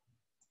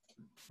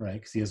 right?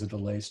 Because he has a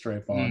delay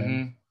stripe on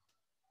him.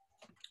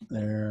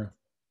 There.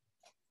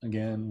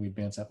 Again, we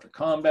advance after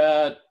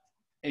combat.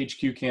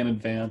 HQ can't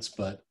advance,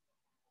 but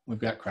we've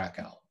got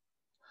Krakow.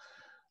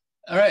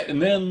 All right,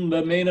 and then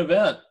the main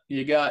event.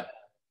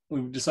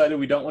 We've decided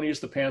we don't want to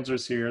use the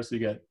Panzers here, so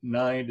you got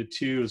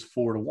 9-2 is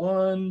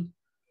 4-1.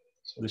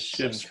 So the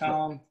shifts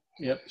from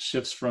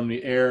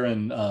the air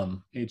and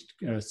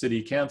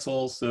city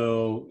cancel.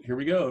 So here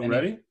we go.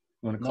 Ready? You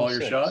want to call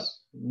your shot?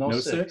 No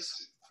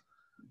six.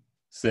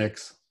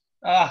 6.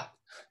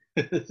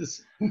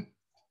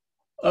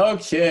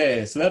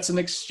 Okay, so that's an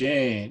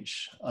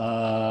exchange.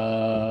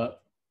 The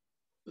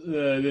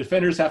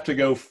defenders have to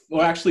go.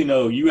 Well, actually,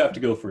 no. You have to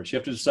go first. You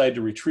have to decide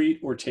to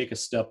retreat or take a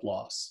step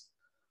loss.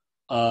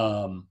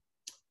 Probably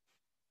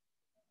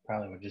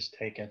would just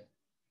take it.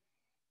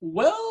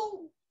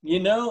 Well,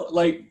 here's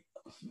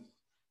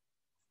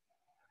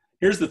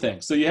the thing.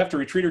 So you have to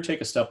retreat or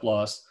take a step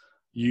loss.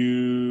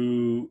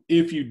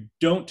 If you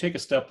don't take a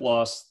step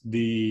loss,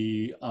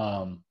 the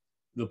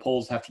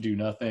Poles have to do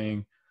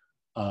nothing.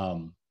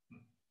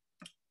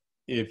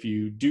 If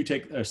you do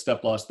take a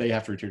step loss, they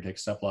have to retreat or take a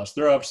step loss.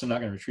 They're obviously not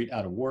going to retreat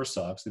out of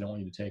Warsaw because they don't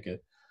want you to take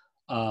it.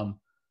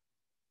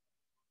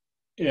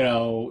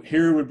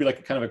 Here would be like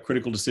a kind of a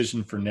critical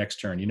decision for next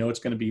turn. It's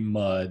going to be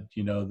mud.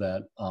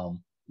 That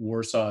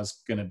Warsaw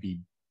is going to be,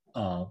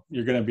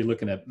 you're going to be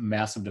looking at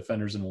massive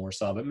defenders in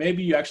Warsaw, but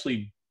maybe you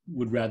actually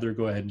would rather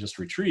go ahead and just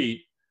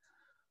retreat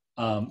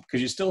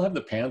because you still have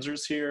the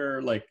Panzers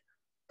here, like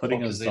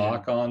putting a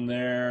Zoc on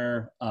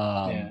there.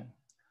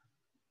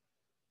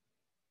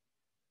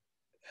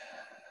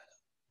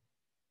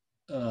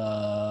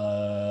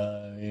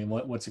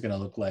 What's it going to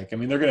look like? I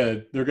mean, they're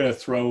going to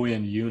throw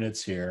in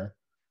units here,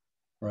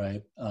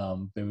 right?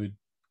 They would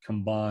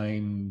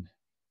combine,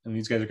 and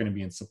these guys are going to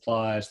be in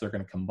supplies. They're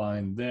going to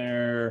combine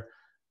there.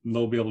 And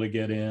they'll be able to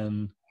get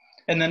in.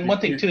 And then one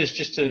thing too is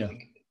just to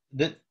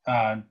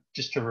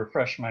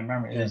refresh my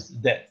memory is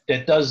that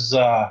does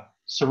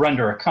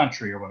surrender a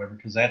country or whatever,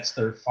 because that's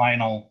their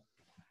final.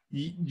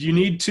 You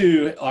need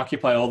to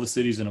occupy all the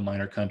cities in a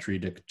minor country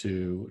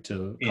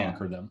to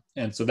conquer them,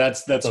 and so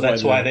that's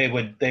why they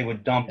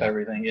would dump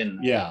everything in.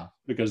 Yeah,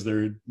 because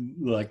they're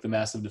like the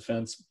massive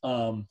defense.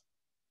 In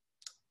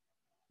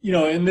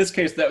this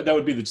case, that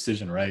would be the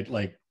decision, right?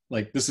 Like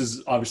this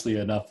is obviously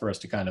enough for us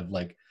to kind of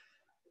like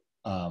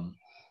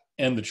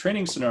end the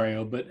training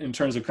scenario, but in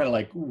terms of kind of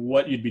like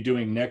what you'd be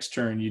doing next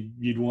turn,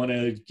 you'd want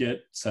to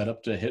get set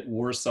up to hit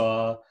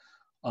Warsaw,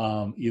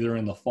 either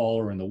in the fall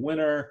or in the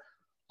winter.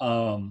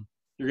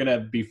 You're going to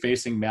be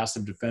facing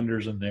massive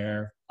defenders in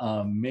there.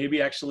 Maybe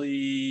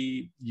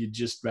actually you'd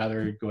just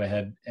rather go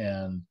ahead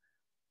and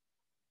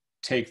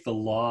take the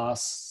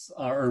loss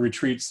or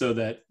retreat so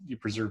that you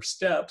preserve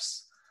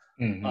steps.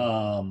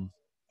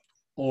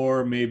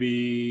 Or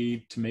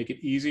maybe to make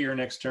it easier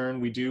next turn,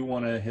 we do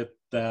want to hit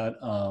that.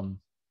 And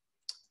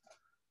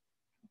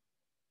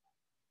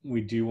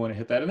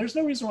there's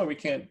no reason why we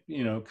can't,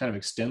 kind of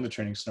extend the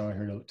training scenario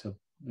here to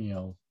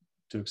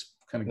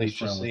kind of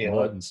goof around with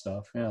mud and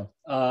stuff. Yeah.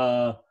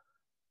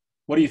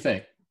 What do you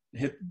think?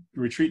 Hit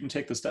retreat and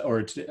take the step,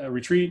 or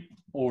retreat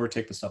or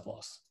take the step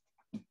loss?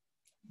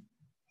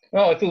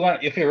 Well, if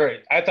you're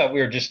right, I thought we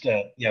were just,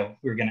 we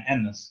were going to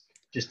end this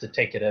just to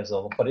take it as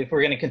a. But if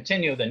we're going to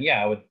continue, then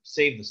I would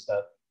save the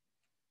stuff.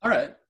 All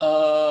right.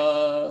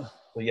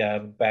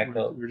 Back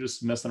up. We're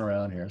just messing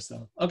around here.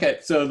 So okay.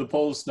 So the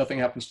Poles, nothing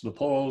happens to the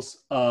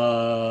Poles.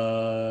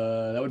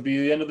 That would be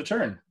the end of the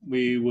turn.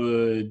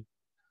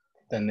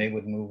 Then they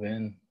would move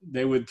in.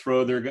 They would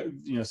throw their,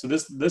 so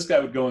this guy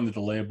would go in the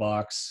delay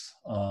box.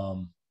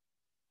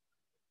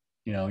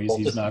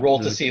 He's not roll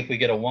to see if we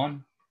get a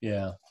 1.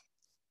 Yeah.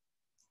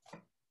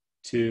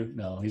 2.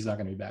 No, he's not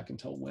going to be back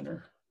until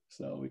winter,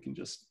 so we can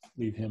just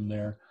leave him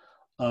there.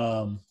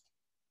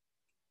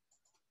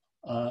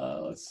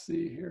 Let's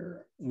see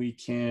here.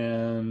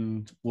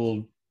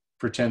 We'll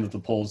pretend that the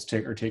Poles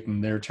are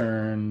taking their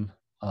turn.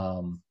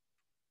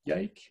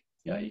 Yike.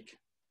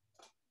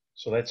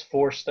 So that's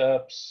 4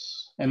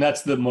 steps. And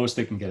that's the most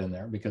they can get in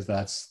there, because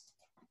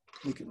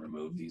we can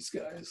remove these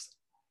guys.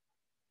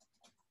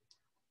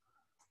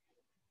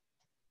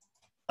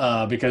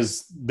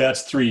 Because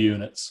that's 3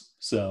 units.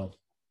 So.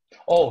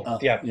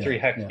 3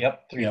 heck. Yeah,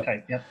 3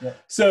 type.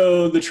 Yep.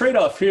 So the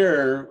trade-off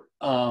here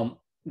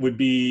would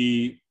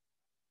be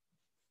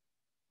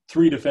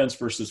 3 defense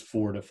versus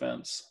 4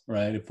 defense,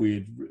 right? If we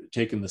had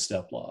taken the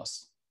step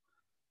loss,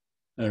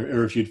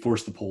 or if you'd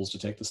forced the Poles to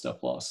take the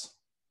step loss.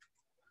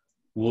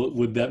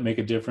 Would that make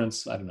a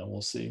difference? I don't know.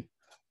 We'll see.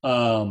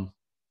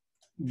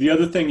 The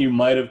other thing you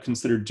might have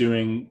considered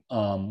doing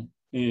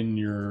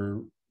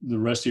in the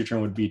rest of your turn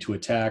would be to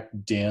attack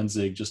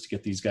Danzig just to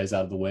get these guys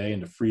out of the way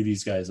and to free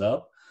these guys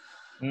up.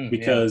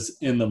 because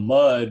in the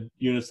mud,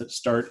 units that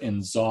start in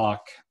ZOC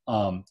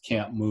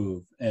can't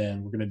move,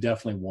 and we're going to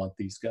definitely want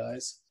these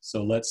guys.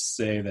 So let's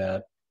say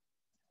that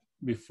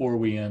before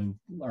we end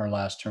our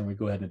last turn, we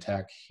go ahead and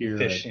attack here.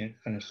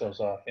 Finish those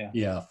off, yeah.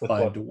 Yeah,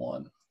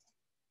 5-1.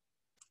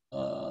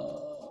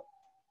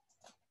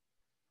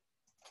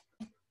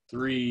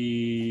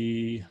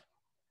 3.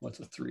 What's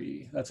a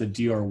 3? That's a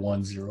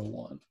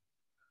DR101.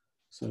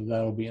 So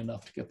that'll be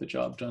enough to get the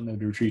job done.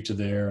 They'd retreat to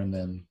there and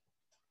then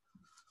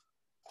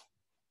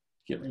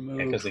get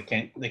removed. Yeah, because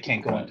they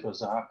can't go into a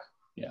ZOC.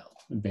 Yeah,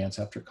 advance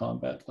after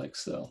combat, like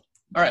so.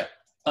 All right.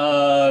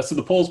 So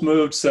the pole's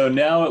moved. So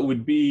now it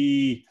would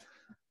be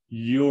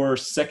your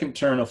second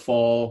turn of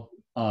fall.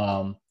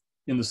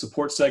 In the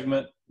support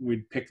segment,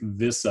 we'd pick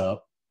this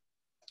up.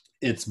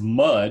 It's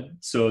mud,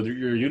 so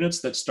your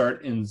units that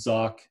start in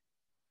ZOC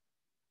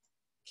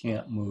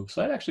can't move.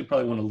 So I'd actually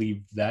probably want to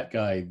leave that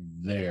guy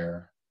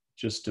there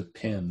just to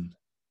pin.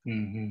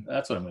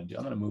 That's what I'm going to do.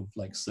 I'm going to move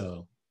like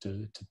so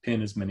to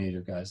pin as many of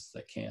your guys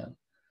as I can.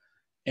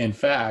 In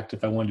fact,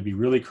 if I wanted to be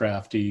really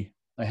crafty,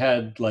 I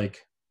had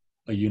like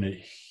a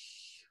unit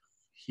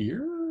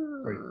here.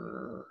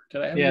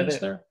 Did I have units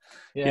there?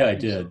 Yeah, I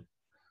did.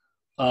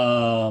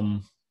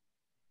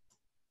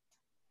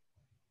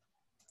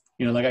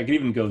 You know, like I could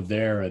even go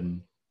there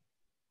and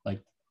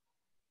like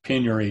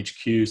pin your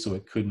HQ so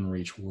it couldn't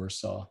reach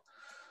Warsaw.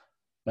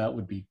 That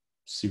would be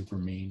super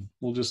mean.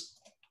 We'll just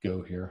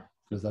go here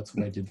because that's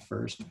what I did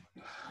first.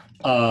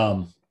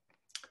 Yeah.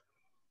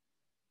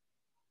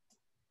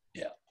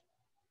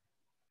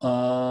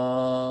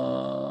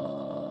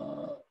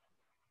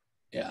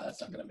 Yeah, that's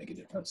not going to make a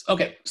difference.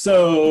 Okay,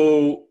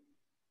 so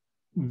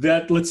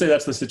let's say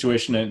that's the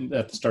situation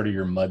at the start of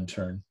your mud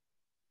turn.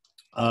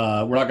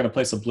 We're not going to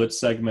place a blitz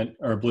segment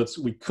or a blitz.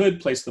 We could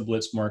place the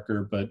blitz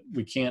marker, but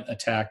we can't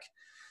attack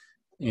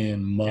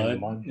in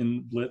mud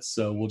in blitz,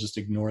 so we'll just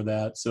ignore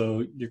that.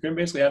 So you're going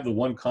to basically have the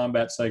one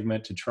combat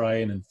segment to try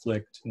and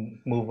inflict.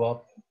 Move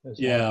up.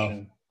 Yeah.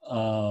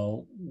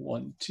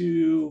 1,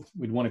 2.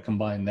 We'd want to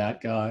combine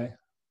that guy.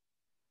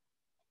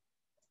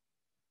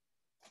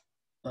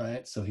 All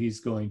right, so he's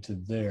going to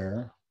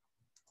there.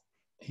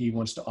 He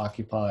wants to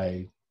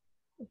occupy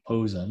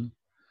Posen.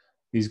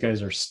 These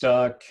guys are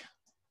stuck.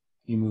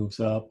 He moves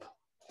up.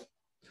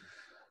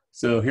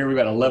 So here we've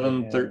got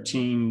 11,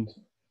 13,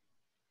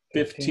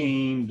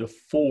 15 to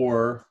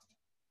 4.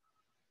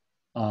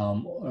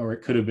 Or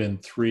it could have been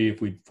 3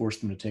 if we'd forced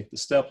them to take the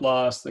step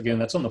loss. Again,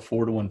 that's on the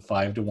 4-1,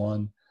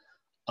 5-1.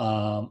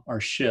 Our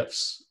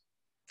shifts,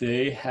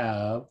 they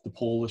have, the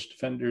Polish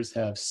defenders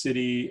have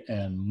city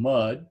and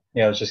mud.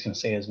 Yeah, I was just going to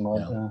say as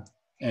mud. Yeah.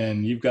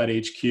 And you've got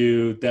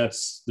HQ.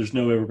 There's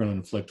no way we're going to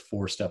inflict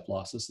 4 step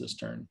losses this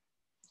turn.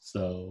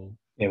 So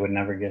they would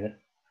never get it.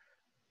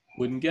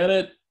 Wouldn't get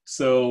it.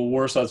 So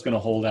Warsaw's going to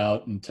hold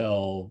out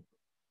until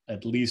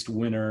at least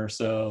winter.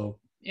 So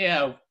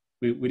yeah,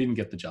 we didn't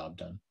get the job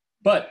done.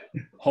 But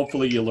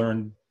hopefully you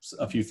learned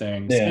a few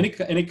things. Yeah.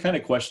 Any kind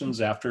of questions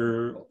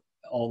after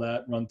all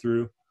that run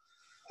through?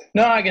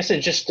 No, I guess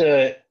it just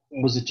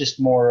was it just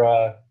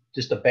more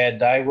just a bad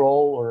die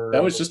roll, or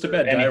that was just a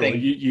bad die roll.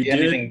 You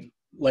did,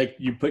 like,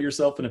 you put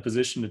yourself in a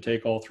position to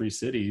take all 3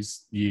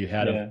 cities. You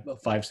had a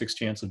 5-6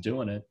 chance of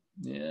doing it.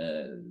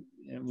 Yeah.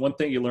 And one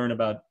thing you learn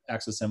about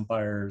Axis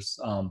empires,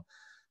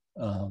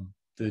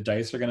 the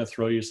dice are going to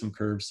throw you some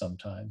curves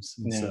sometimes.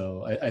 And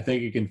so I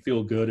think you can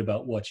feel good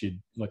about what you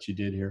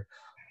did here.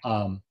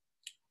 I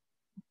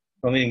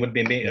mean, would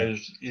be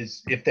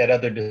is if that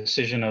other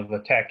decision of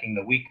attacking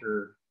the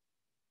weaker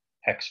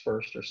hex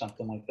first or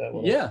something like that.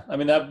 Yeah, I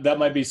mean that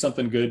might be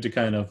something good to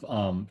kind of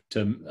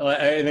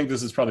I think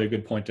this is probably a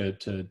good point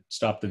to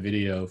stop the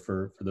video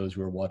for those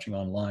who are watching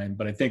online.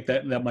 But I think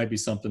that might be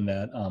something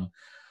that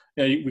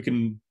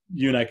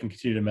you and I can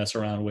continue to mess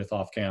around with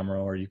off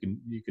camera, or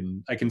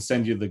I can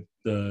send you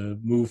the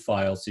move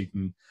file so you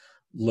can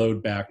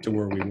load back to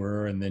where we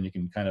were, and then you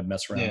can kind of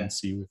mess around and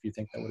see if you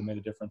think that would have made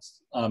a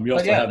difference. You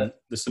also have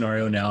the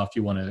scenario now if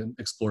you want to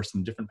explore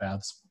some different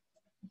paths.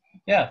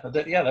 Yeah,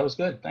 that was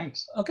good.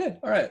 Thanks. Okay,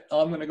 all right.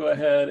 I'm going to go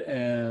ahead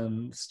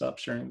and stop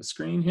sharing the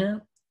screen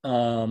here.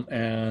 And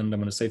I'm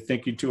going to say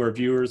thank you to our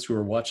viewers who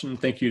are watching.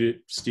 Thank you to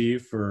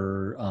Steve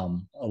for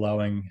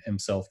allowing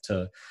himself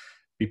to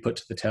be put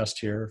to the test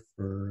here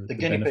for the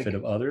benefit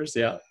of others.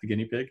 Yeah, the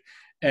guinea pig.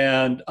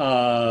 And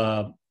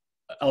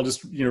I'll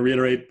just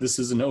reiterate, this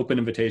is an open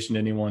invitation to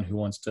anyone who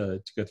wants to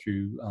go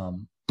through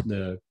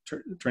the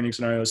training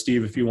scenario.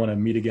 Steve, if you want to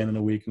meet again in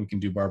a week and we can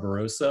do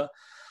Barbarossa,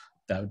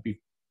 that would be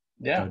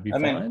fine.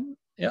 Mean,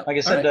 yeah. Like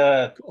I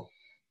said, cool.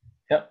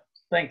 Yep.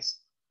 Thanks.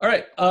 All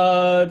right.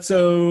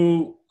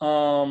 So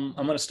I'm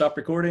going to stop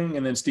recording,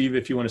 and then Steve,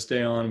 if you want to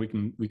stay on, we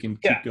can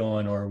keep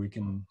going, or we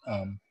can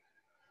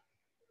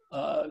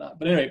not.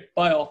 But anyway,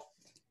 bye all.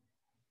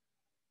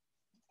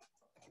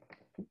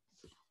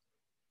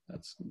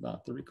 That's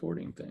not the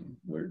recording thing.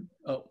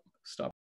 Oh.